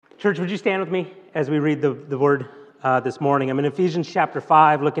Church, would you stand with me as we read the word this morning? I'm in Ephesians chapter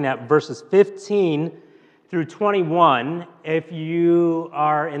 5, looking at verses 15 through 21. If you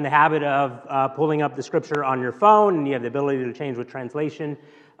are in the habit of pulling up the scripture on your phone and you have the ability to change what translation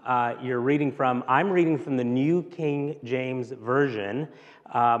you're reading from, I'm reading from the New King James Version.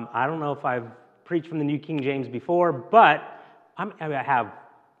 I don't know if I've preached from the New King James before, but I have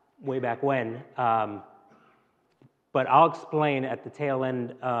way back when. But I'll explain at the tail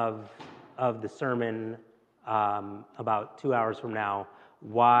end of the sermon about 2 hours from now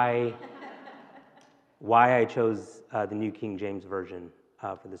why I chose the New King James Version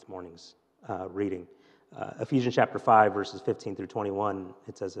for this morning's reading. Ephesians chapter 5, verses 15 through 21,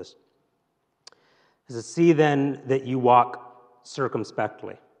 it says this. It says, "See then that you walk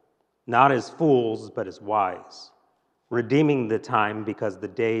circumspectly, not as fools, but as wise, redeeming the time because the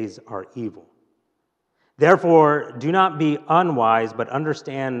days are evil. Therefore, do not be unwise, but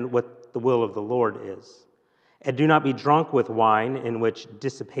understand what the will of the Lord is. And do not be drunk with wine, in which is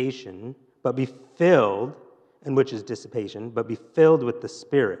dissipation, but be filled with the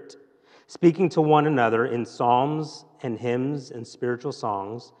Spirit, speaking to one another in psalms and hymns and spiritual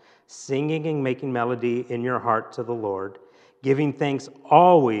songs, singing and making melody in your heart to the Lord, giving thanks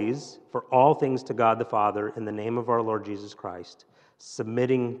always for all things to God the Father in the name of our Lord Jesus Christ,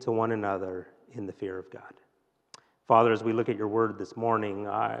 submitting to one another in the fear of God." Father, as we look at your word this morning,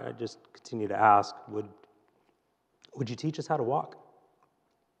 I just continue to ask, would you teach us how to walk?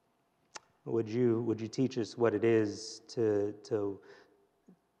 Would you teach us what it is to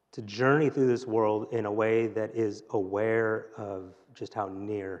journey through this world in a way that is aware of just how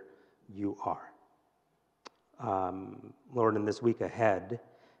near you are? Lord, in this week ahead,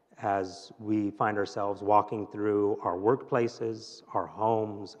 as we find ourselves walking through our workplaces, our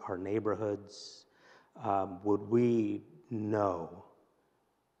homes, our neighborhoods, would we know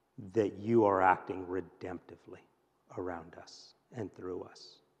that you are acting redemptively around us and through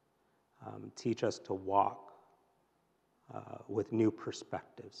us? Teach us to walk with new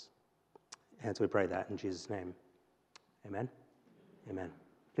perspectives. And so we pray that in Jesus' name. Amen? Amen.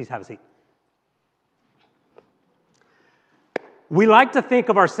 Please have a seat. We like to think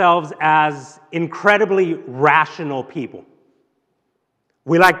of ourselves as incredibly rational people.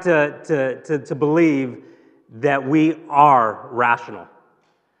 We like to believe that we are rational.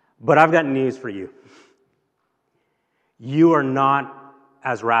 But I've got news for you. You are not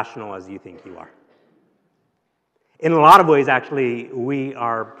as rational as you think you are. In a lot of ways, actually, we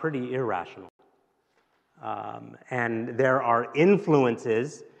are pretty irrational. And there are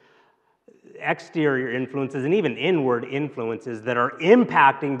influences, exterior influences, and even inward influences that are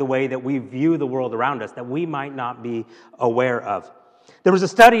impacting the way that we view the world around us that we might not be aware of. There was a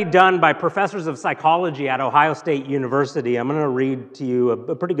study done by professors of psychology at Ohio State University. I'm going to read to you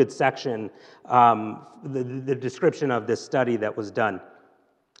a pretty good section, the description of this study that was done.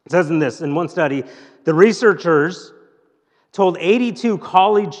 It says in one study, the researchers told 82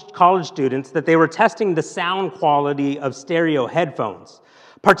 college students that they were testing the sound quality of stereo headphones,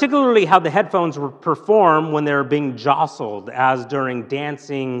 particularly how the headphones would perform when they were being jostled, as during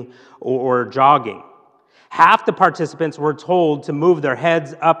dancing or jogging. Half the participants were told to move their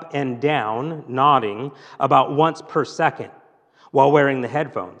heads up and down, nodding, about once per second while wearing the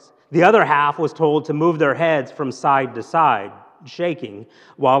headphones. The other half was told to move their heads from side to side, shaking,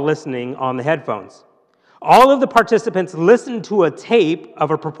 while listening on the headphones. All of the participants listened to a tape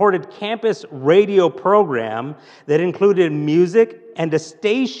of a purported campus radio program that included music and a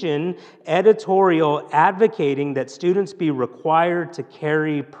station editorial advocating that students be required to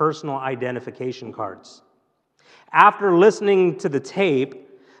carry personal identification cards. After listening to the tape,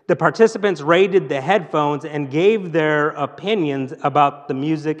 the participants rated the headphones and gave their opinions about the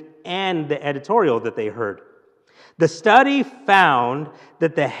music and the editorial that they heard. The study found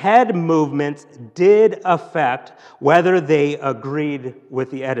that the head movements did affect whether they agreed with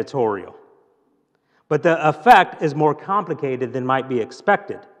the editorial. But the effect is more complicated than might be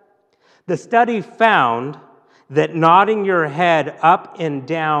expected. The study found that nodding your head up and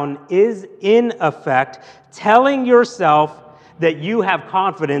down is, in effect, telling yourself that you have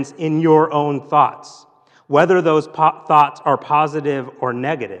confidence in your own thoughts, whether those thoughts are positive or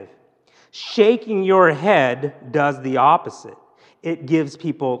negative. Shaking your head does the opposite. It gives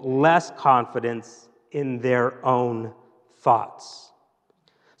people less confidence in their own thoughts.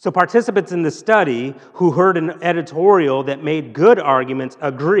 So participants in the study who heard an editorial that made good arguments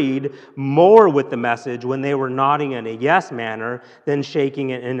agreed more with the message when they were nodding in a yes manner than shaking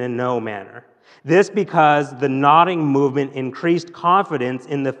it in a no manner. This because the nodding movement increased confidence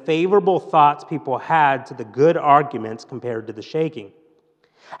in the favorable thoughts people had to the good arguments compared to the shaking.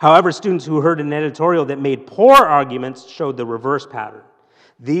 However, students who heard an editorial that made poor arguments showed the reverse pattern.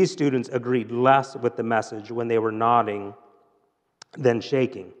 These students agreed less with the message when they were nodding than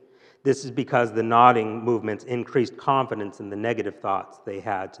shaking. This is because the nodding movements increased confidence in the negative thoughts they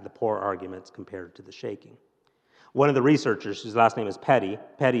had to the poor arguments compared to the shaking. One of the researchers, whose last name is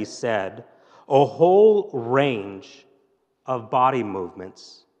Petty said, a whole range of body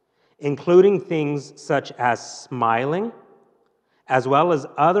movements, including things such as smiling, as well as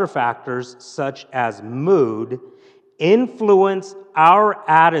other factors such as mood, influence our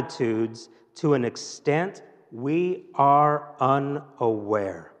attitudes to an extent we are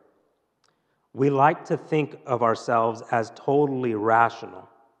unaware. We like to think of ourselves as totally rational,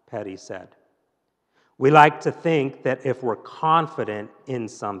 Petty said. We like to think that if we're confident in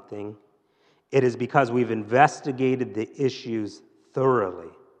something, it is because we've investigated the issues thoroughly.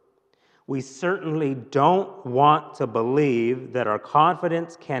 We certainly don't want to believe that our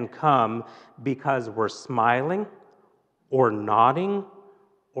confidence can come because we're smiling or nodding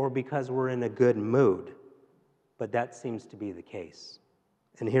or because we're in a good mood. But that seems to be the case.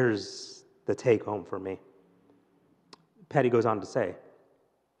 And here's the take home for me. Petty goes on to say,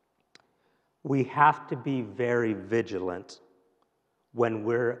 we have to be very vigilant when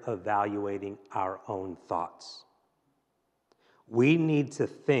we're evaluating our own thoughts. We need to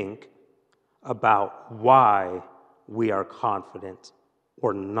think about why we are confident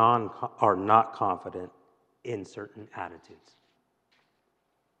or not confident in certain attitudes.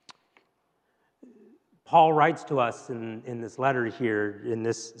 Paul writes to us in this letter here, in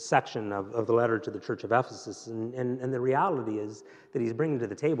this section of the letter to the church of Ephesus, and the reality is that he's bringing to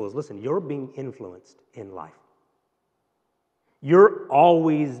the table is, listen, you're being influenced in life. You're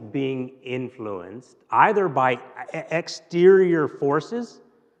always being influenced either by exterior forces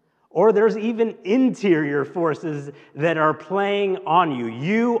or there's even interior forces that are playing on you.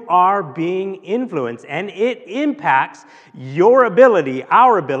 You are being influenced, and it impacts your ability,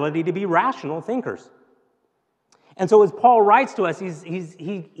 our ability to be rational thinkers. And so as Paul writes to us,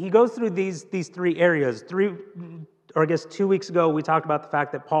 he goes through these three areas. 2 weeks ago, we talked about the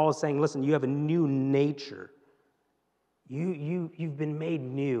fact that Paul is saying, listen, you have a new nature. You've been made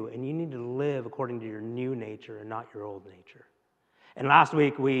new, and you need to live according to your new nature and not your old nature. And last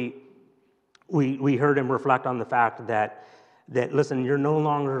week, we heard him reflect on the fact that listen, you're no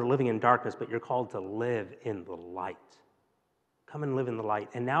longer living in darkness, but you're called to live in the light. Come and live in the light.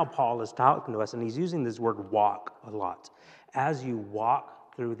 And now Paul is talking to us, and he's using this word walk a lot. As you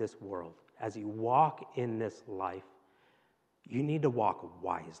walk through this world, as you walk in this life, you need to walk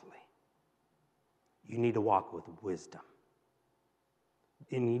wisely. You need to walk with wisdom.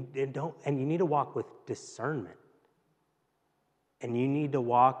 And you need to walk with discernment. And you need to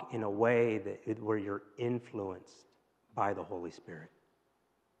walk in a way where you're influenced by the Holy Spirit.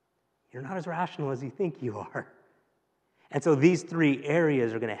 You're not as rational as you think you are. And so these three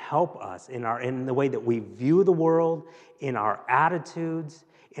areas are going to help us in the way that we view the world, in our attitudes,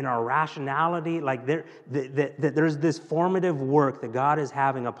 in our rationality. Like there's this formative work that God is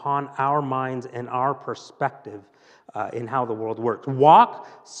having upon our minds and our perspective in how the world works.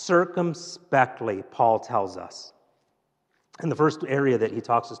 Walk circumspectly, Paul tells us. And the first area that he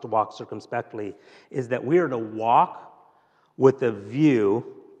talks us to walk circumspectly is that we are to walk with a view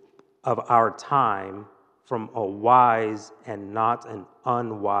of our time from a wise and not an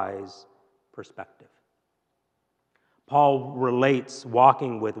unwise perspective. Paul relates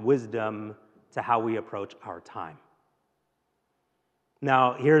walking with wisdom to how we approach our time.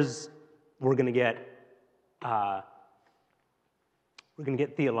 Now, we're going to get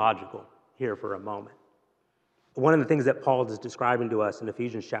theological here for a moment. One of the things that Paul is describing to us in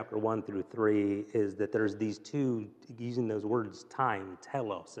Ephesians chapter 1 through 3 is that there's these two, using those words, time,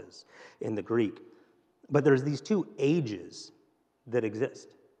 telos in the Greek, but there's these two ages that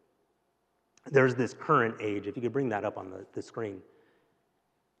exist. There's this current age. If you could bring that up on the screen.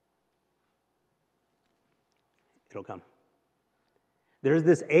 It'll come. There's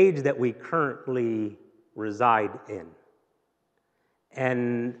this age that we currently reside in.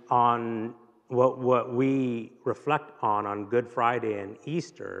 And on what we reflect on Good Friday and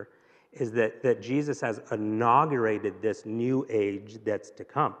Easter is that Jesus has inaugurated this new age that's to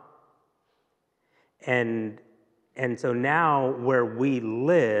come. And so now where we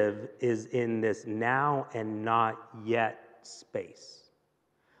live is in this now and not yet space.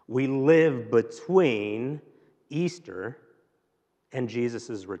 We live between Easter and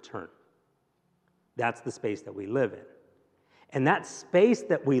Jesus' return. That's the space that we live in. And that space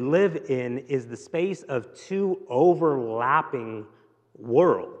that we live in is the space of two overlapping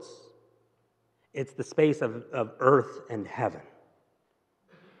worlds. It's the space of earth and heaven.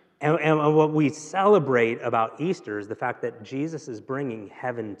 And what we celebrate about Easter is the fact that Jesus is bringing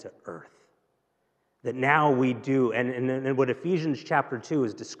heaven to earth. That now we do, and what Ephesians chapter 2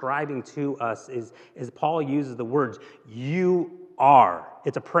 is describing to us is Paul uses the words, you are.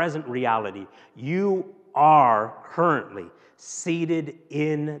 It's a present reality. You are currently seated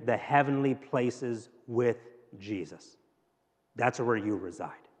in the heavenly places with Jesus. That's where you reside.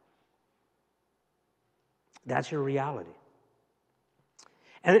 That's your reality.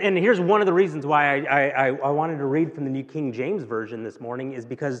 And here's one of the reasons why I wanted to read from the New King James Version this morning is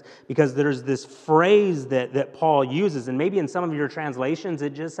because there's this phrase that Paul uses, and maybe in some of your translations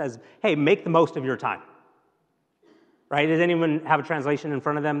it just says, hey, make the most of your time. Right? Does anyone have a translation in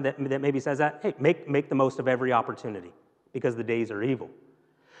front of them that maybe says that? Hey, make the most of every opportunity because the days are evil.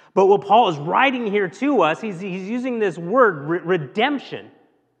 But what Paul is writing here to us, he's using this word, redemption.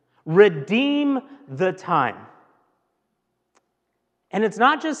 Redeem the time. And it's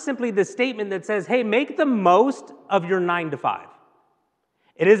not just simply the statement that says, hey, make the most of your 9 to 5.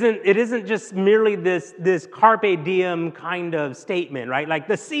 It isn't just merely this carpe diem kind of statement, right? Like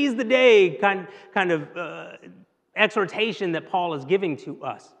the seize the day kind of exhortation that Paul is giving to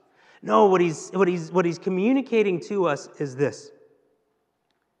us. No, what he's communicating to us is this.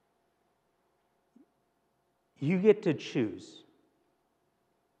 You get to choose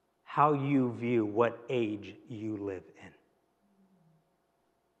how you view what age you live in.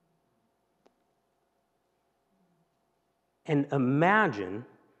 And imagine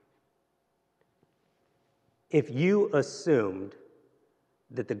if you assumed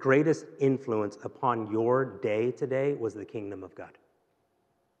that the greatest influence upon your day today was the kingdom of God.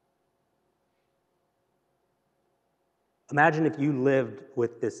 Imagine if you lived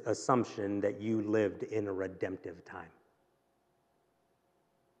with this assumption that you lived in a redemptive time.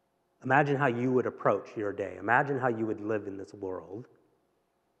 Imagine how you would approach your day. Imagine how you would live in this world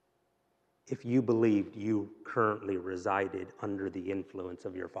if you believed you currently resided under the influence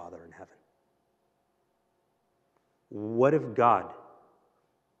of your Father in heaven. What if God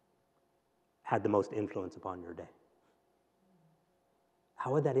had the most influence upon your day?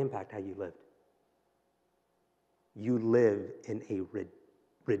 How would that impact how you lived? You live in a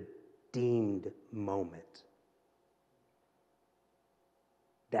redeemed moment.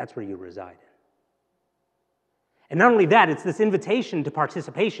 That's where you reside in. And not only that, it's this invitation to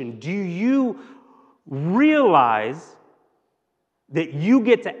participation. Do you realize that you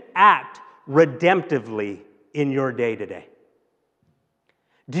get to act redemptively in your day-to-day?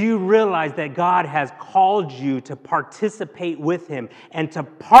 Do you realize that God has called you to participate with Him and to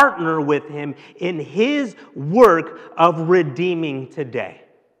partner with Him in His work of redeeming today?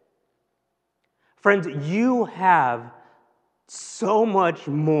 Friends, you have so much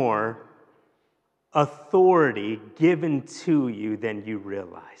more authority given to you than you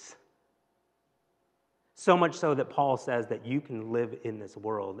realize. So much so that Paul says that you can live in this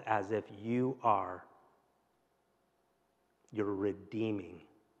world as if you're redeeming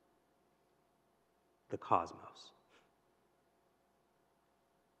the cosmos.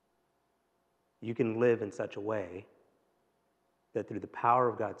 You can live in such a way that through the power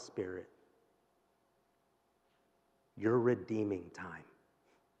of God's Spirit, you're redeeming time.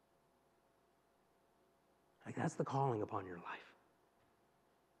 Like that's the calling upon your life.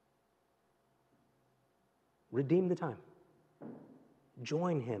 Redeem the time.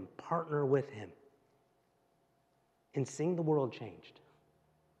 Join Him, partner with Him, and sing the world changed.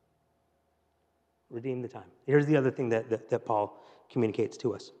 Redeem the time. Here's the other thing that Paul communicates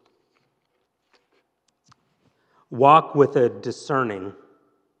to us. Walk with a discerning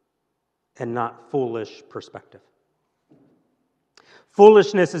and not foolish perspective.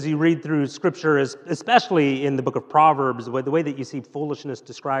 Foolishness, as you read through Scripture, especially in the book of Proverbs, the way that you see foolishness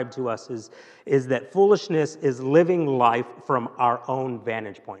described to us is that foolishness is living life from our own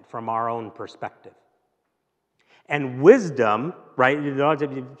vantage point, from our own perspective. And wisdom, right,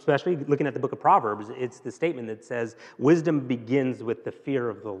 especially looking at the book of Proverbs, it's the statement that says, wisdom begins with the fear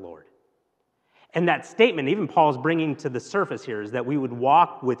of the Lord. And that statement, even Paul's bringing to the surface here, is that we would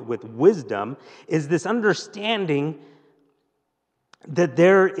walk with wisdom, is this understanding that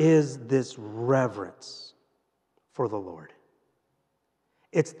there is this reverence for the Lord.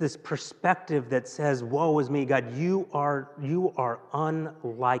 It's this perspective that says, woe is me, God, you are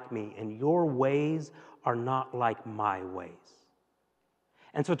unlike me, and your ways are not like my ways.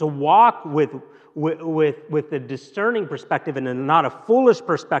 And so to walk with a discerning perspective and not a foolish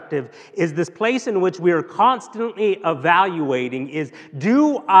perspective is this place in which we are constantly evaluating is,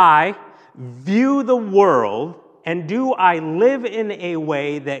 do I view the world and do I live in a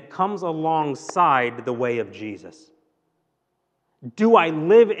way that comes alongside the way of Jesus? Do I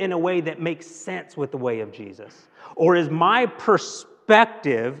live in a way that makes sense with the way of Jesus? Or is my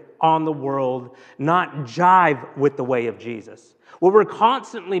perspective on the world not jive with the way of Jesus? What we're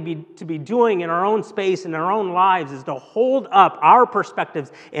constantly to be doing in our own space, in our own lives, is to hold up our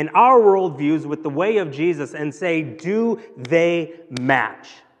perspectives and our worldviews with the way of Jesus and say, do they match?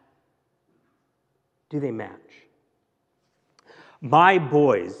 Do they match? My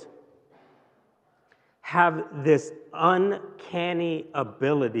boys have this uncanny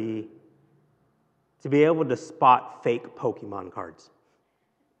ability to be able to spot fake Pokemon cards.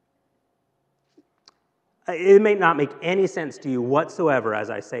 It may not make any sense to you whatsoever as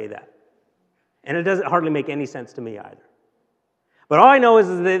I say that. And it doesn't hardly make any sense to me either. But all I know is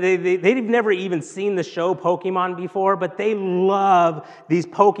they've never even seen the show Pokemon before, but they love these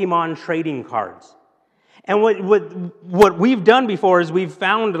Pokemon trading cards. And what we've done before is we've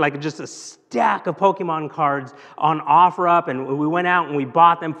found like just a stack of Pokemon cards on OfferUp, and we went out and we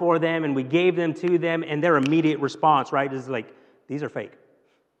bought them for them, and we gave them to them, and their immediate response, right, is like, these are fake.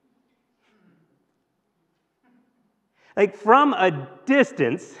 Like from a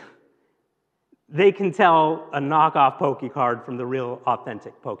distance, they can tell a knockoff Poke card from the real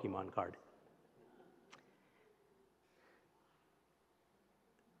authentic Pokemon card.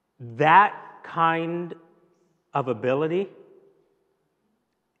 That kind of ability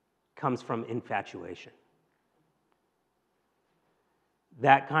comes from infatuation.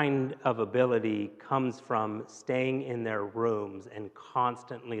 That kind of ability comes from staying in their rooms and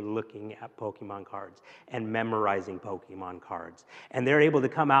constantly looking at Pokemon cards and memorizing Pokemon cards. And they're able to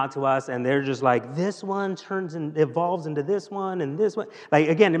come out to us and they're just like, this one turns and evolves into this one and this one. Like,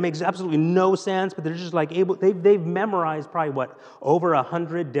 again, it makes absolutely no sense, but they're just like they've memorized probably, over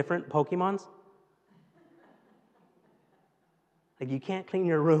 100 different Pokemons? Like, you can't clean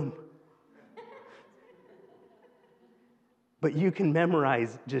your room. But you can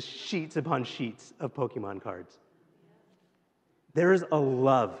memorize just sheets upon sheets of Pokemon cards. There's a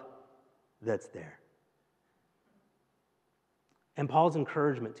love that's there. And Paul's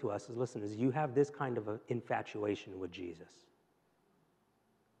encouragement to us is, listen, is you have this kind of an infatuation with Jesus.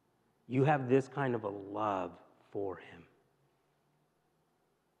 You have this kind of a love for him.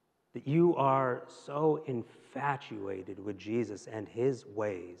 That you are so infatuated with Jesus and his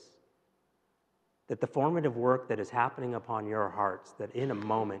ways that the formative work that is happening upon your hearts, that in a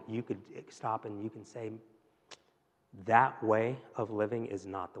moment you could stop and you can say, that way of living is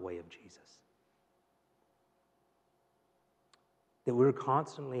not the way of Jesus. That we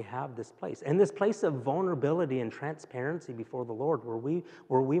constantly have this place, and this place of vulnerability and transparency before the Lord,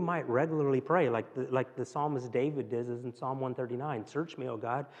 where we might regularly pray, like the psalmist David does in Psalm 139, search me, O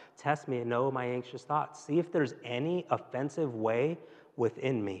God, test me and know my anxious thoughts. See if there's any offensive way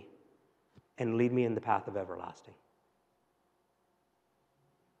within me, and lead me in the path of everlasting.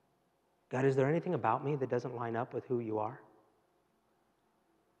 God, is there anything about me that doesn't line up with who you are?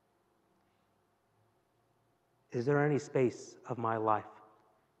 Is there any space of my life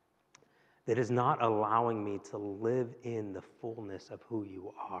that is not allowing me to live in the fullness of who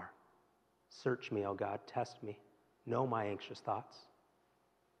you are? Search me, O God, test me, know my anxious thoughts.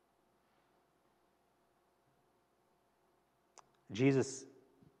 Jesus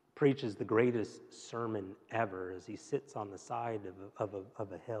preaches the greatest sermon ever as he sits on the side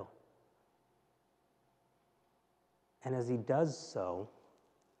of a hill. And as he does so,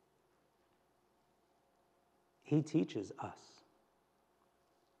 he teaches us.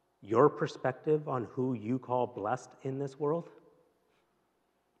 Your perspective on who you call blessed in this world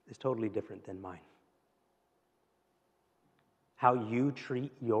is totally different than mine. How you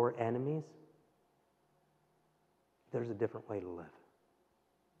treat your enemies, there's a different way to live.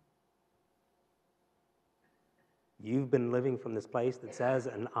 You've been living from this place that says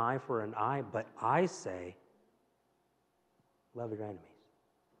an eye for an eye, but I say, love your enemies.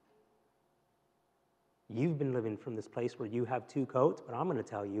 You've been living from this place where you have two coats, but I'm going to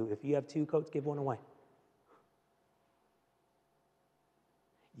tell you, if you have two coats, give one away.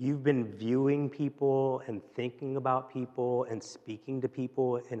 You've been viewing people and thinking about people and speaking to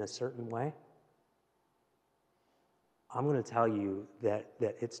people in a certain way. I'm going to tell you that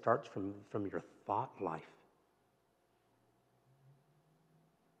it starts from your thought life.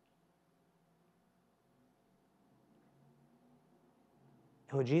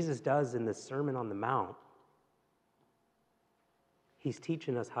 And what Jesus does in the Sermon on the Mount, he's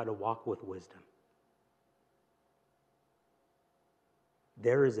teaching us how to walk with wisdom.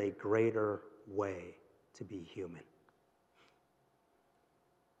 There is a greater way to be human.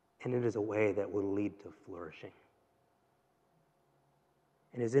 And it is a way that will lead to flourishing.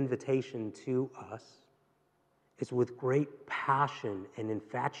 And his invitation to us is with great passion and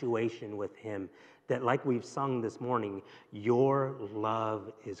infatuation with him that, like we've sung this morning, your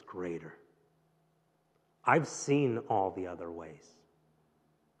love is greater. I've seen all the other ways.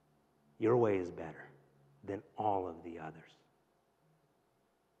 Your way is better than all of the others.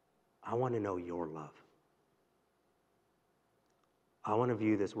 I want to know your love. I want to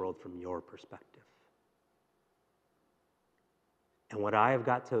view this world from your perspective. And what I have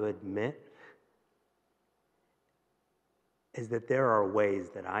got to admit is that there are ways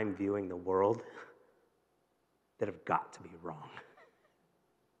that I'm viewing the world that have got to be wrong.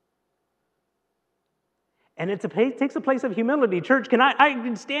 And it takes a place of humility. Church, I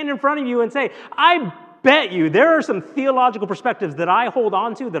can stand in front of you and say, I bet you there are some theological perspectives that I hold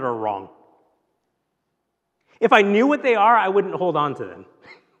on to that are wrong. If I knew what they are, I wouldn't hold on to them.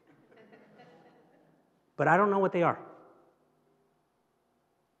 But I don't know what they are.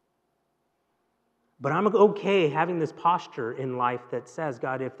 But I'm okay having this posture in life that says,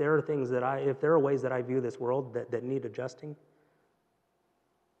 God, if there are ways that I view this world that need adjusting,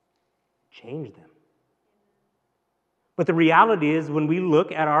 change them. But the reality is, when we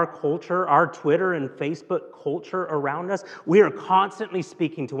look at our culture, our Twitter and Facebook culture around us, we are constantly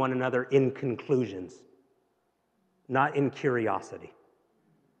speaking to one another in conclusions, not in curiosity.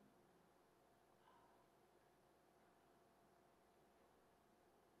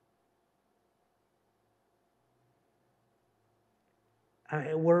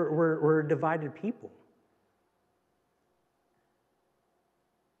 We're a divided people.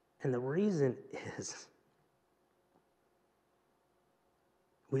 And the reason is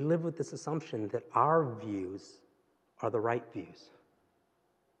we live with this assumption that our views are the right views.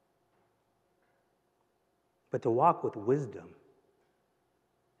 But to walk with wisdom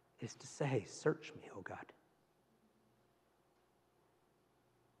is to say, search me, O God.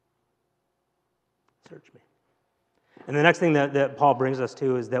 Search me. And the next thing that Paul brings us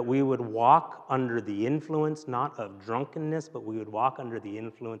to is that we would walk under the influence, not of drunkenness, but we would walk under the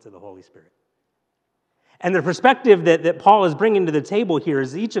influence of the Holy Spirit. And the perspective that Paul is bringing to the table here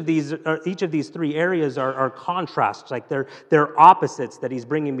is each of these three areas are contrasts, like they're opposites that he's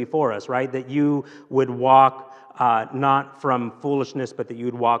bringing before us, right? That you would walk not from foolishness, but that you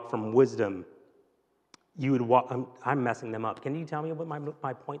would walk from wisdom. You would walk. I'm messing them up. Can you tell me what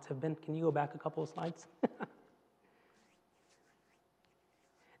my points have been? Can you go back a couple of slides?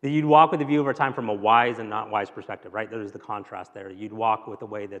 That you'd walk with a view of our time from a wise and not wise perspective, right? There's the contrast there. You'd walk with a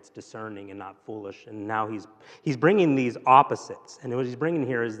way that's discerning and not foolish. And now he's bringing these opposites. And what he's bringing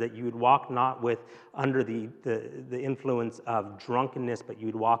here is that you would walk not under the influence of drunkenness, but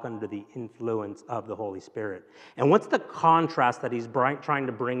you'd walk under the influence of the Holy Spirit. And what's the contrast that he's trying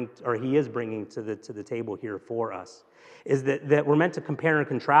to bring, or he is bringing to the table here for us? Is that we're meant to compare and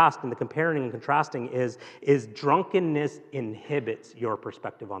contrast, and the comparing and contrasting is drunkenness inhibits your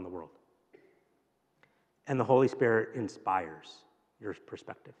perspective on the world. And the Holy Spirit inspires your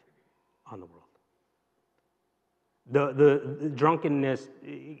perspective on the world. The drunkenness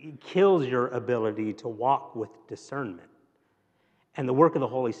kills your ability to walk with discernment. And the work of the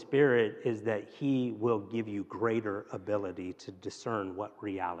Holy Spirit is that he will give you greater ability to discern what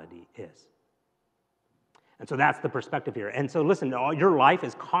reality is. And so that's the perspective here. And so listen, your life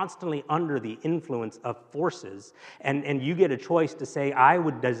is constantly under the influence of forces, and you get a choice to say, I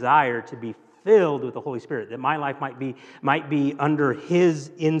would desire to be filled with the Holy Spirit, that my life might be under his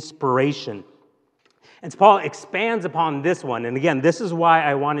inspiration. And so Paul expands upon this one, and again, this is why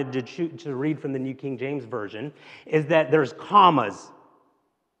I wanted to read from the New King James Version, is that there's commas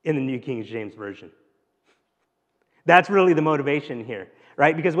in the New King James Version. That's really the motivation here.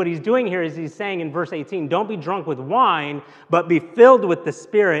 Right? Because what he's doing here is he's saying in verse 18, don't be drunk with wine, but be filled with the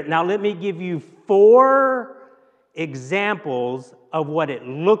Spirit. Now let me give you 4 examples of what it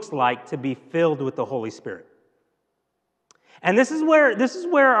looks like to be filled with the Holy Spirit. And this is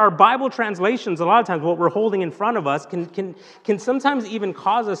where our Bible translations, a lot of times what we're holding in front of us, can sometimes even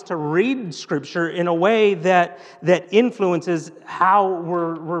cause us to read Scripture in a way that influences how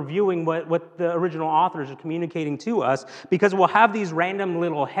we're viewing what the original authors are communicating to us, because we'll have these random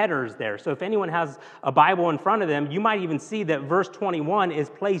little headers there. So if anyone has a Bible in front of them, you might even see that verse 21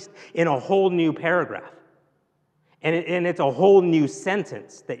 is placed in a whole new paragraph. And it's a whole new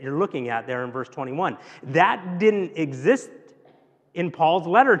sentence that you're looking at there in verse 21. That didn't exist in Paul's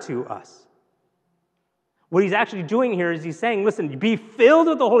letter to us. What he's actually doing here is he's saying, listen, be filled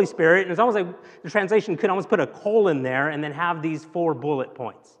with the Holy Spirit. And it's almost like the translation could almost put a colon there and then have these 4 bullet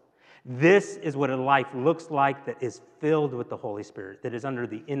points. This is what a life looks like that is filled with the Holy Spirit, that is under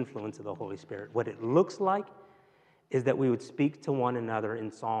the influence of the Holy Spirit. What it looks like is that we would speak to one another in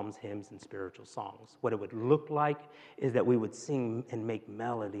psalms, hymns, and spiritual songs. What it would look like is that we would sing and make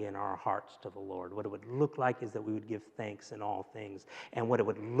melody in our hearts to the Lord. What it would look like is that we would give thanks in all things. And what it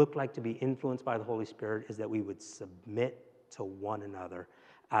would look like to be influenced by the Holy Spirit is that we would submit to one another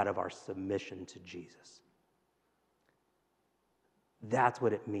out of our submission to Jesus. That's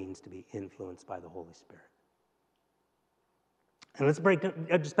what it means to be influenced by the Holy Spirit. And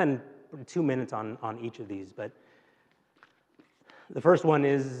I'll just spend 2 minutes on each of these, but the first one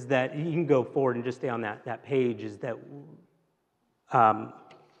is that you can go forward and just stay on that page, is that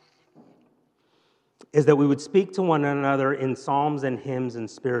we would speak to one another in psalms and hymns and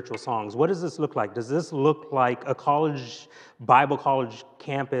spiritual songs. What does this look like? Does this look like a Bible college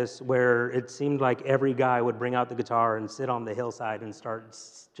campus where it seemed like every guy would bring out the guitar and sit on the hillside and start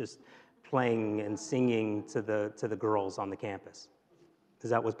just playing and singing to the girls on the campus? Is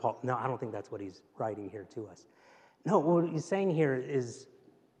that what Paul? No, I don't think that's what he's writing here to us. No, what he's saying here is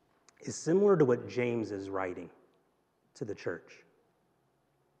similar to what James is writing to the church.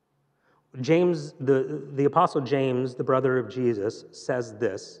 James, the Apostle James, the brother of Jesus, says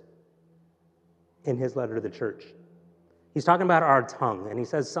this in his letter to the church. He's talking about our tongue, and he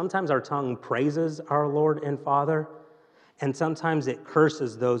says sometimes our tongue praises our Lord and Father, and sometimes it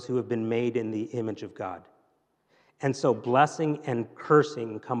curses those who have been made in the image of God. And so blessing and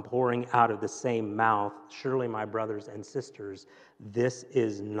cursing come pouring out of the same mouth. Surely, my brothers and sisters, this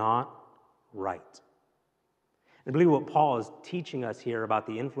is not right. I believe what Paul is teaching us here about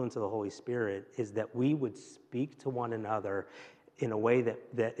the influence of the Holy Spirit is that we would speak to one another in a way that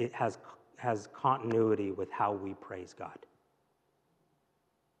it has continuity with how we praise God.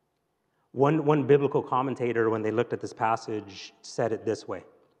 One biblical commentator, when they looked at this passage, said it this way: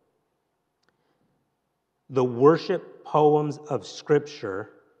 the worship poems of Scripture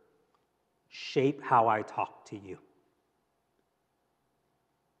shape how I talk to you.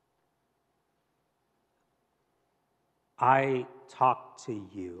 I talk to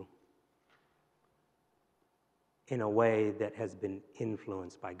you in a way that has been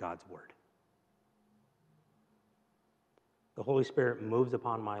influenced by God's Word. The Holy Spirit moves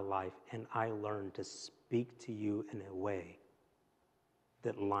upon my life, and I learn to speak to you in a way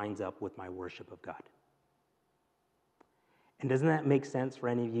that lines up with my worship of God. And doesn't that make sense for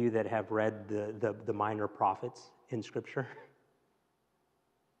any of you that have read the minor prophets in Scripture?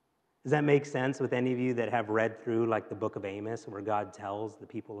 Does that make sense with any of you that have read through like the book of Amos, where God tells the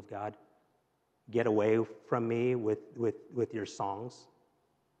people of God, get away from me with your songs?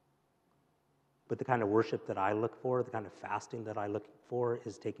 But the kind of worship that I look for, the kind of fasting that I look for,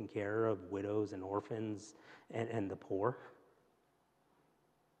 is taking care of widows and orphans and the poor.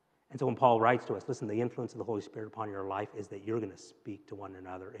 And so when Paul writes to us, listen, the influence of the Holy Spirit upon your life is that you're going to speak to one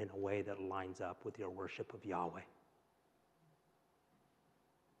another in a way that lines up with your worship of Yahweh.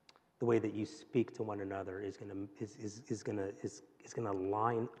 The way that you speak to one another is going to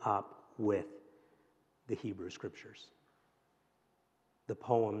line up with the Hebrew Scriptures. The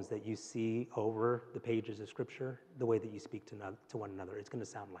poems that you see over the pages of Scripture, the way that you speak to one another, it's going to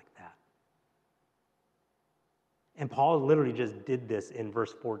sound like that. And Paul literally just did this in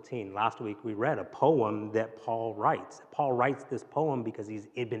verse 14. Last week we read a poem that Paul writes. Paul writes this poem because he's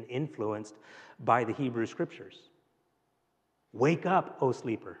been influenced by the Hebrew Scriptures. Wake up, O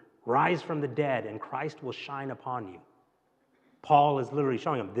sleeper. Rise from the dead, and Christ will shine upon you. Paul is literally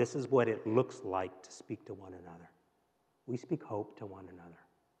showing him this is what it looks like to speak to one another. We speak hope to one another.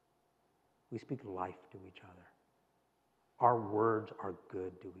 We speak life to each other. Our words are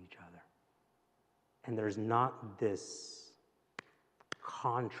good to each other. And there's not this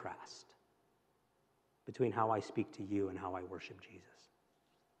contrast between how I speak to you and how I worship Jesus.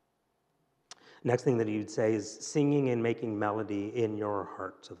 Next thing that he would say is singing and making melody in your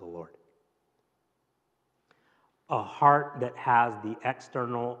heart to the Lord. A heart that has the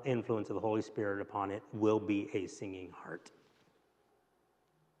external influence of the Holy Spirit upon it will be a singing heart.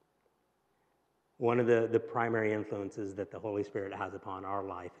 One of the primary influences that the Holy Spirit has upon our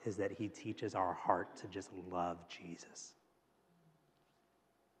life is that he teaches our heart to just love Jesus.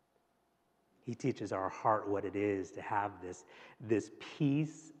 He teaches our heart what it is to have this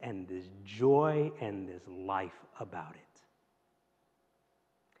peace and this joy and this life about it.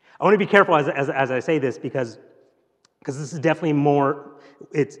 I want to be careful as I say this because this is definitely more,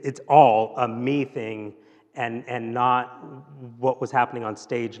 it's all a me thing and not what was happening on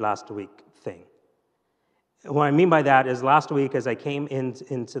stage last week thing. What I mean by that is last week as I came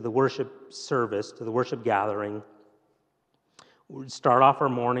into the worship service, to the worship gathering, we'd start off our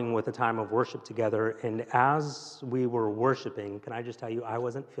morning with a time of worship together, and as we were worshiping, can I just tell you, I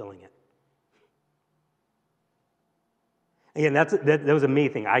wasn't feeling it. Again, that was a me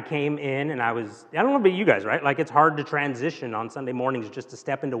thing. I came in and I don't know about you guys, right? Like, it's hard to transition on Sunday mornings just to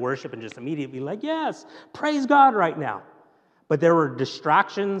step into worship and just immediately be like, yes, praise God right now. But there were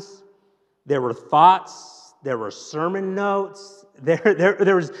distractions, there were thoughts, there were sermon notes, there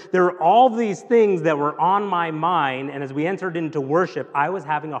were all these things that were on my mind, and as we entered into worship, I was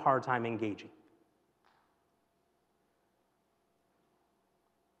having a hard time engaging.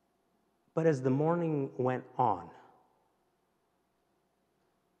 But as the morning went on,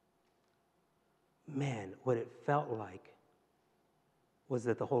 man, what it felt like was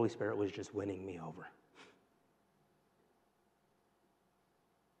that the Holy Spirit was just winning me over.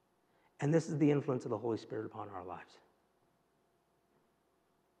 And this is the influence of the Holy Spirit upon our lives.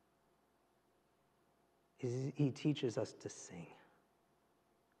 He teaches us to sing.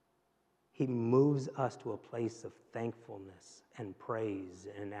 He moves us to a place of thankfulness and praise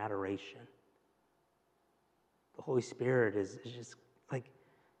and adoration. The Holy Spirit is just like,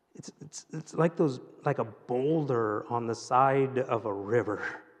 it's like a boulder on the side of a river.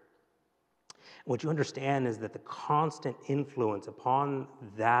 What you understand is that the constant influence upon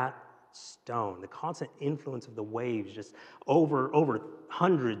that stone, the constant influence of the waves just over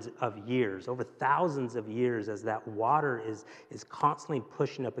hundreds of years, over thousands of years, as that water is constantly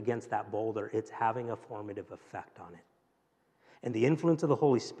pushing up against that boulder, it's having a formative effect on it. And the influence of the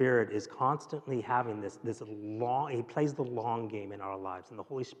Holy Spirit is constantly having this long, he plays the long game in our lives. And the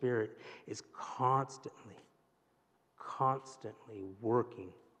Holy Spirit is constantly working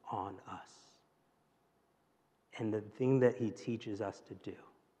on us. And the thing that he teaches us to do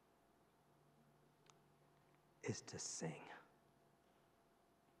is to sing,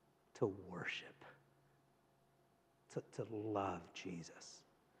 to worship, to love Jesus.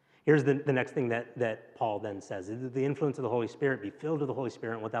 Here's the next thing that Paul then says. The influence of the Holy Spirit, be filled with the Holy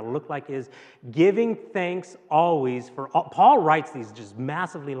Spirit. And what that'll look like is giving thanks always for all. Paul writes these just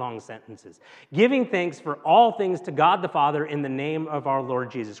massively long sentences. Giving thanks for all things to God the Father in the name of our Lord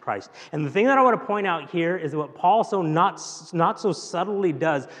Jesus Christ. And the thing that I want to point out here is what Paul not so subtly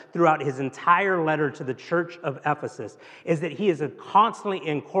does throughout his entire letter to the church of Ephesus is that he is constantly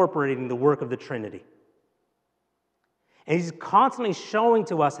incorporating the work of the Trinity. And he's constantly showing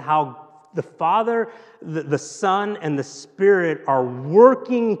to us how the Father, the Son, and the Spirit are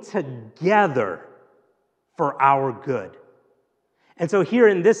working together for our good. And so here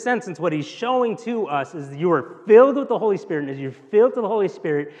in this sentence, what he's showing to us is you are filled with the Holy Spirit. And as you're filled with the Holy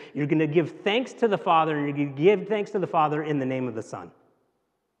Spirit, you're going to give thanks to the Father, and you're going to give thanks to the Father in the name of the Son.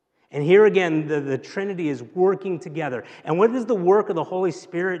 And here again, the Trinity is working together. And what is the work of the Holy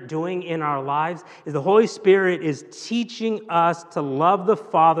Spirit doing in our lives? Is the Holy Spirit is teaching us to love the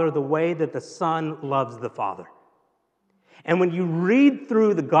Father the way that the Son loves the Father. And when you read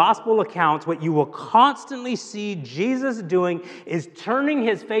through the gospel accounts, what you will constantly see Jesus doing is turning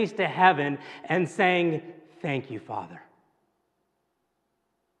his face to heaven and saying, "Thank you, Father.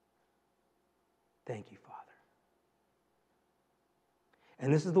 Thank you, Father."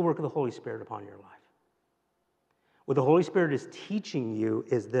 And this is the work of the Holy Spirit upon your life. What the Holy Spirit is teaching you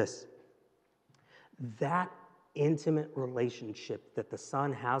is this: that intimate relationship that the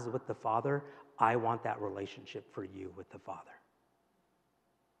Son has with the Father, I want that relationship for you with the Father.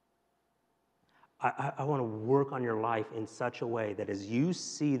 I want to work on your life in such a way that as you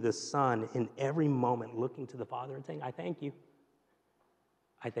see the Son in every moment looking to the Father and saying, "I thank you.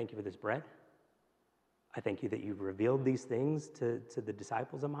 I thank you for this bread. I thank you that you've revealed these things to the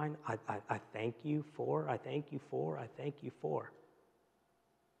disciples of mine. I thank you for, I thank you for, I thank you for."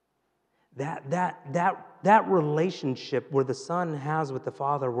 That relationship where the Son has with the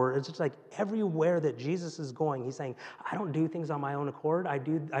Father, where it's just like everywhere that Jesus is going, he's saying, "I don't do things on my own accord.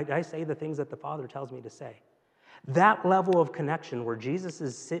 I say the things that the Father tells me to say." That level of connection where Jesus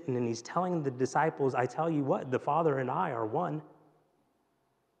is sitting and he's telling the disciples, "I tell you what, the Father and I are one."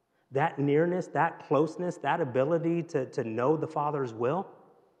 That nearness, that closeness, that ability to know the Father's will,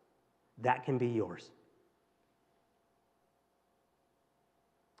 that can be yours.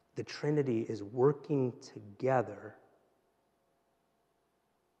 The Trinity is working together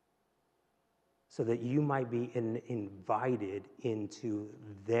so that you might be invited into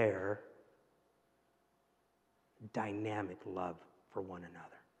their dynamic love for one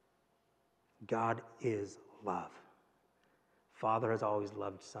another. God is love. Father has always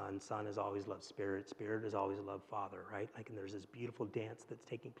loved Son. Son has always loved Spirit. Spirit has always loved Father, right? And there's this beautiful dance that's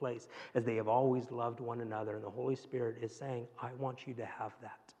taking place as they have always loved one another. And the Holy Spirit is saying, "I want you to have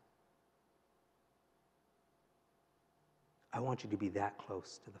that. I want you to be that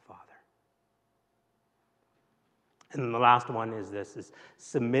close to the Father." And then the last one is this, is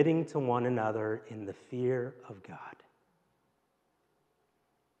submitting to one another in the fear of God.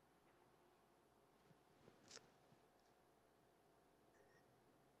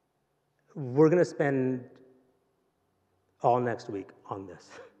 We're going to spend all next week on this.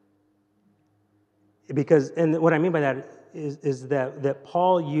 Because, and what I mean by that is that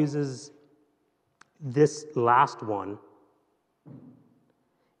Paul uses this last one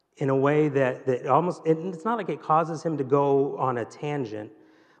in a way that almost, it's not like it causes him to go on a tangent,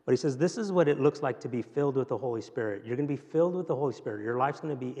 but he says, this is what it looks like to be filled with the Holy Spirit. You're going to be filled with the Holy Spirit. Your life's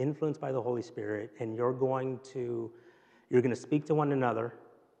going to be influenced by the Holy Spirit, and you're going to speak to one another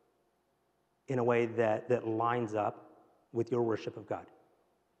in a way that lines up with your worship of God.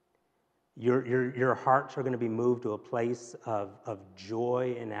 Your hearts are going to be moved to a place of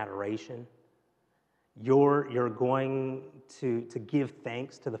joy and adoration. You're going to give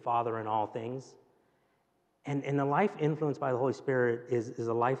thanks to the Father in all things. And a life influenced by the Holy Spirit is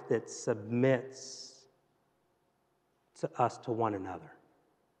a life that submits to us to one another.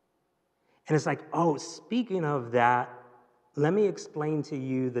 And it's like, oh, speaking of that, let me explain to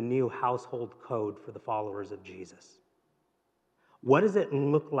you the new household code for the followers of Jesus. What does it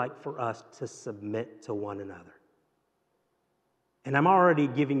look like for us to submit to one another? And I'm already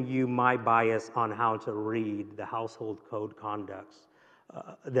giving you my bias on how to read the household code conducts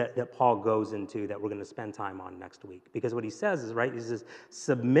that Paul goes into, that we're going to spend time on next week. Because what he says is, right, he says,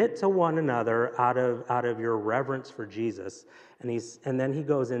 submit to one another out of your reverence for Jesus. And then he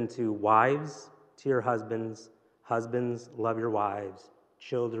goes into wives to your husbands, husbands love your wives,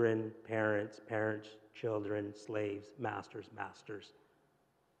 children, parents, children, slaves, masters,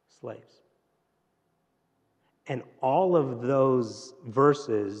 slaves. And all of those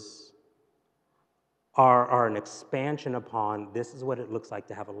verses are an expansion upon this is what it looks like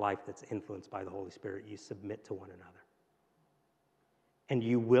to have a life that's influenced by the Holy Spirit. You submit to one another. And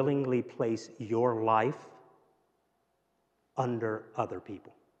you willingly place your life under other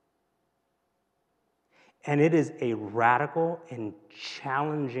people. And it is a radical and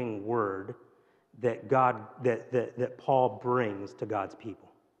challenging word that Paul brings to God's people.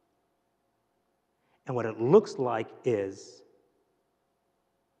 And what it looks like is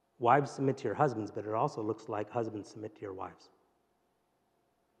wives submit to your husbands, but it also looks like husbands submit to your wives.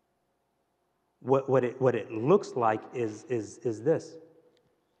 What it looks like is this.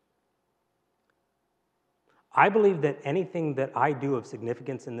 I believe that anything that I do of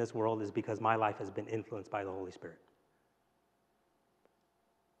significance in this world is because my life has been influenced by the Holy Spirit.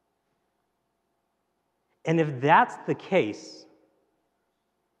 And if that's the case,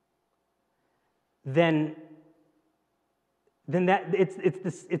 then that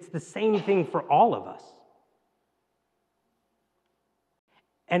it's the same thing for all of us.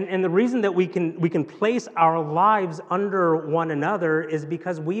 And the reason that we can place our lives under one another is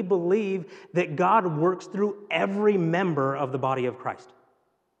because we believe that God works through every member of the body of Christ.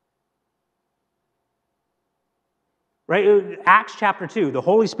 Right? Acts chapter 2, the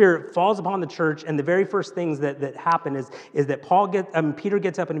Holy Spirit falls upon the church, and the very first things that happen is that Peter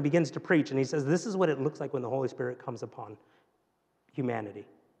gets up and he begins to preach, and he says, this is what it looks like when the Holy Spirit comes upon humanity.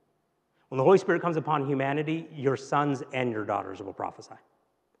 When the Holy Spirit comes upon humanity, your sons and your daughters will prophesy.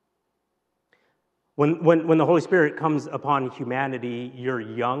 When the Holy Spirit comes upon humanity, your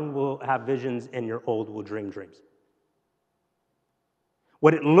young will have visions and your old will dream dreams.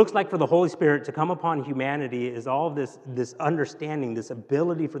 What it looks like for the Holy Spirit to come upon humanity is all of this understanding, this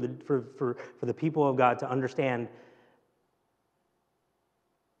ability for the people of God to understand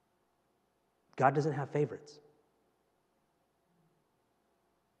God doesn't have favorites.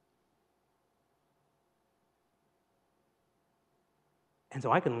 And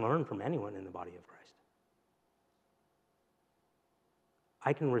so I can learn from anyone in the body of Christ.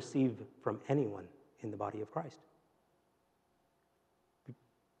 I can receive from anyone in the body of Christ.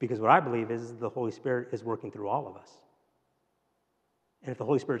 Because what I believe is the Holy Spirit is working through all of us. And if the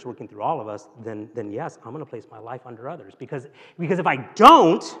Holy Spirit's working through all of us, then yes, I'm going to place my life under others. Because if I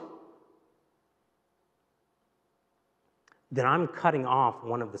don't, then I'm cutting off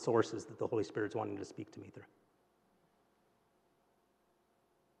one of the sources that the Holy Spirit's wanting to speak to me through.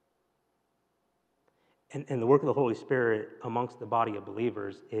 And the work of the Holy Spirit amongst the body of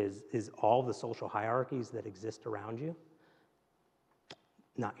believers is all the social hierarchies that exist around you.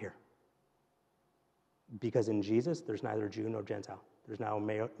 Not here. Because in Jesus, there's neither Jew nor Gentile. There's now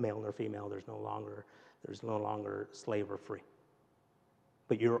male nor female. There's no longer slave or free.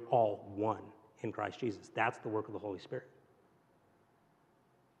 But you're all one in Christ Jesus. That's the work of the Holy Spirit.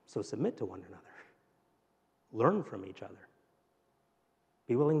 So submit to one another. Learn from each other.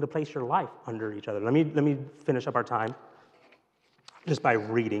 Be willing to place your life under each other. Let me finish up our time just by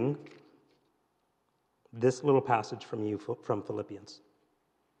reading this little passage from Philippians.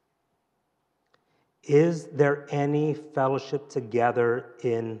 Is there any fellowship together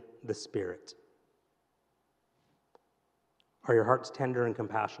in the Spirit? Are your hearts tender and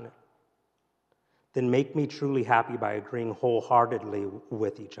compassionate? Then make me truly happy by agreeing wholeheartedly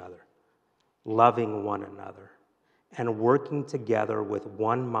with each other, loving one another, and working together with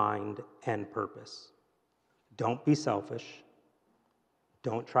one mind and purpose. Don't be selfish.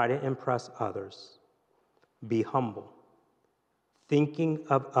 Don't try to impress others. Be humble, thinking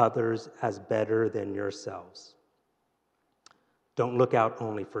of others as better than yourselves. Don't look out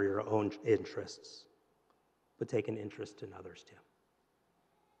only for your own interests, but take an interest in others too.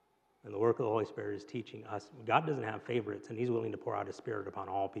 And the work of the Holy Spirit is teaching us. God doesn't have favorites, and he's willing to pour out his Spirit upon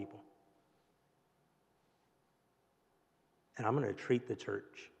all people. And I'm going to treat the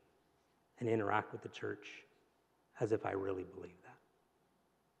church and interact with the church as if I really believe that.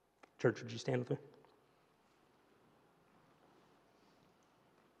 Church, would you stand with me?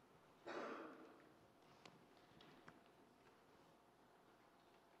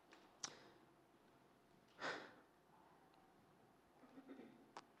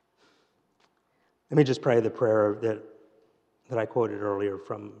 Let me just pray the prayer that I quoted earlier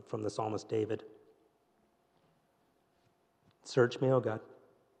from the psalmist David. Search me, O God.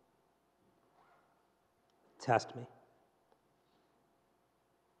 Test me.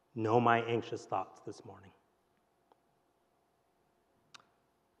 Know my anxious thoughts this morning.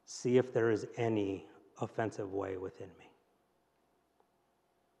 See if there is any offensive way within me.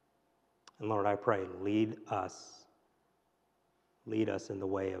 And Lord, I pray, lead us in the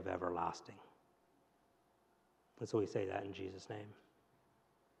way of everlasting. And so we say that in Jesus' name.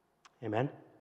 Amen.